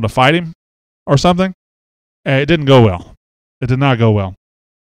thought I wanted to fight him or something. It didn't go well. It did not go well.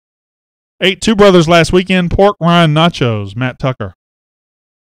 Ate Two Brothers last weekend, pork rind nachos, Matt Tucker.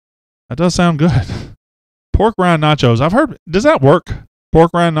 That does sound good. Pork rind nachos. I've heard, does that work?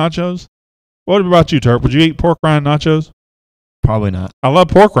 Pork rind nachos? What about you, Turp? Would you eat pork rind nachos? Probably not. I love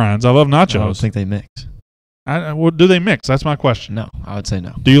pork rinds. I love nachos. I don't think they mix. Do they mix? That's my question. No, I would say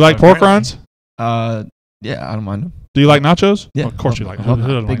no. Do you like pork rinds? Yeah, I don't mind them. Do you like nachos? Yeah. Well, of course you like them.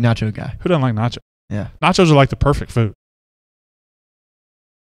 them. Big nacho guy. Who doesn't like nachos? Yeah. Nachos are like the perfect food.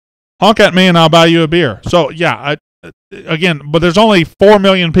 Honk at me and I'll buy you a beer. So, yeah, but there's only 4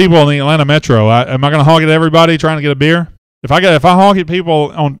 million people in the Atlanta metro. Am I going to honk at everybody trying to get a beer? If I honk at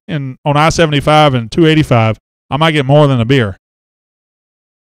people on I-75 and 285, I might get more than a beer.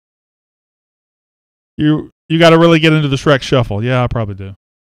 You got to really get into the Shrek shuffle. Yeah, I probably do.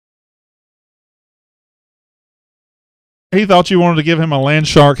 He thought you wanted to give him a land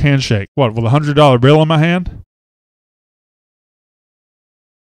shark handshake. What, with a $100 bill in my hand?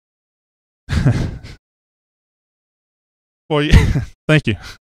 Well, yeah, thank you.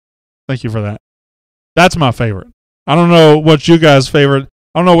 Thank you for that. That's my favorite. I don't know what you guys' favorite.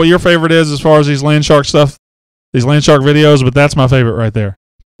 I don't know what your favorite is as far as these land shark stuff, these land shark videos, but that's my favorite right there.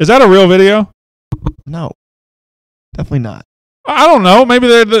 Is that a real video? No, definitely not. I don't know. Maybe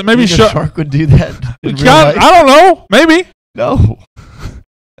a shark would do that. In real life? I don't know. Maybe. No.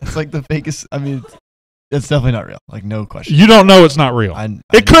 It's like the fakest. I mean, it's definitely not real. Like, no question. You don't know it's not real.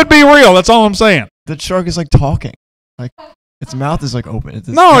 It could be real. That's all I'm saying. The shark is like talking. Like, its mouth is like open. It's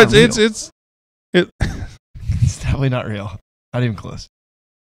definitely not real. Not even close.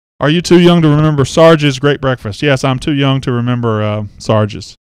 Are you too young to remember Sarge's Great Breakfast? Yes, I'm too young to remember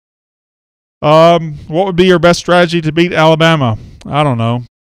Sarge's. What would be your best strategy to beat Alabama? I don't know.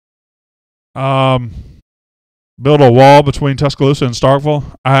 Build a wall between Tuscaloosa and Starkville.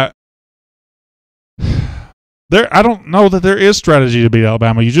 I don't know that there is strategy to beat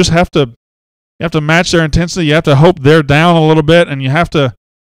Alabama. You just have to match their intensity. You have to hope they're down a little bit, and you have to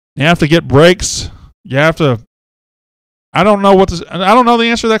get breaks. You have to. I don't know the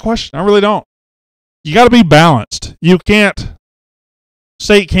answer to that question. I really don't. You got to be balanced. You can't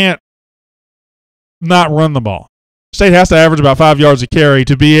State can't not run the ball. State has to average about 5 yards a carry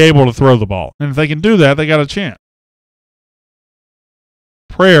to be able to throw the ball. And if they can do that, they got a chance.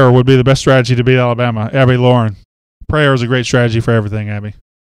 Prayer would be the best strategy to beat Alabama. Abby Lauren. Prayer is a great strategy for everything, Abby.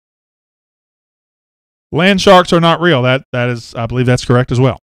 Land sharks are not real. That is, I believe that's correct as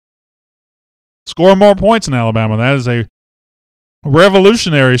well. Score more points in Alabama. That is a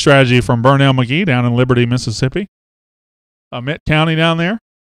revolutionary strategy from Burnell McGee down in Liberty, Mississippi. Mitt County down there.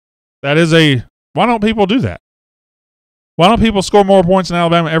 That is a, why don't people do that? Why don't people score more points in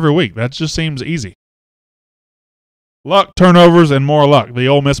Alabama every week? That just seems easy. Luck, turnovers, and more luck. The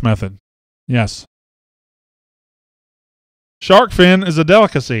Ole Miss method. Yes. Shark fin is a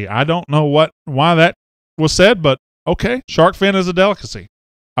delicacy. I don't know why that was said, but okay. Shark fin is a delicacy.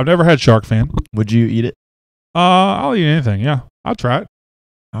 I've never had shark fin. Would you eat it? I'll eat anything. Yeah, I'll try it.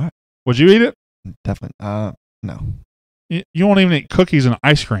 All right. Would you eat it? Definitely. No. You won't even eat cookies and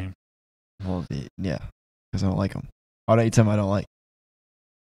ice cream. Well, yeah, because I don't like them. I would eat something I don't like.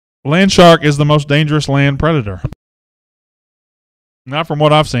 Land shark is the most dangerous land predator. Not from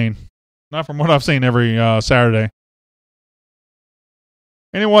what I've seen. Not from what I've seen every Saturday.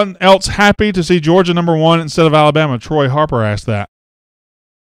 Anyone else happy to see Georgia #1 instead of Alabama? Troy Harper asked that.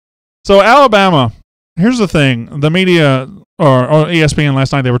 So Alabama, here's the thing. The media, or ESPN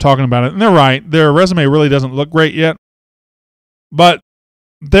last night, they were talking about it, and they're right. Their resume really doesn't look great yet. But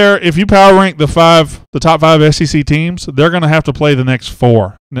if you power rank the top 5 SEC teams, they're going to have to play the next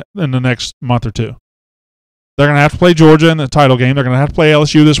 4 in the next month or two. They're going to have to play Georgia in the title game. They're going to have to play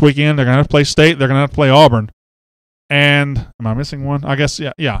LSU this weekend. They're going to have to play State. They're going to have to play Auburn. And am I missing one? I guess,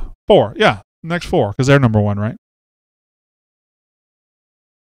 yeah, 4. Yeah, next 4, because they're #1, right?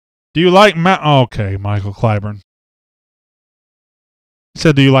 Do you like okay, Michael Clyburn. He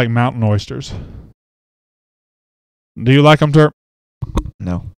said, do you like mountain oysters? Do you like them, Turp?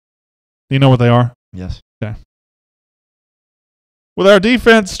 No. Do you know what they are? Yes. Okay. With our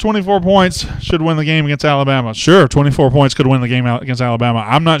defense, 24 points should win the game against Alabama. Sure, 24 points could win the game against Alabama.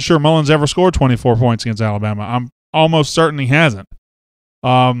 I'm not sure Mullins ever scored 24 points against Alabama. I'm almost certain he hasn't.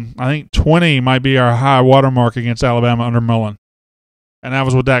 I think 20 might be our high watermark against Alabama under Mullen. And that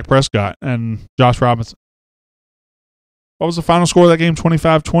was with Dak Prescott and Josh Robinson. What was the final score of that game?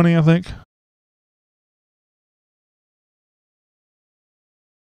 25-20, I think.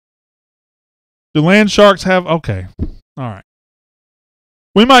 Do land sharks have? Okay. All right.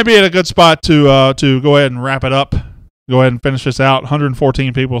 We might be at a good spot to go ahead and wrap it up. Go ahead and finish this out.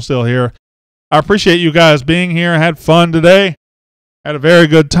 114 people still here. I appreciate you guys being here. I had fun today. Had a very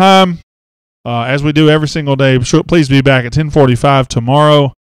good time. As we do every single day, please be back at 10:45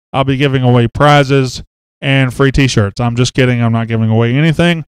 tomorrow. I'll be giving away prizes and free T-shirts. I'm just kidding. I'm not giving away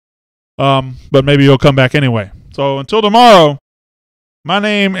anything. But maybe you'll come back anyway. So until tomorrow, my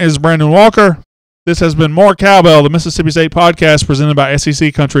name is Brandon Walker. This has been More Cowbell, the Mississippi State podcast presented by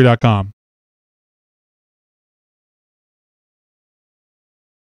SECCountry.com.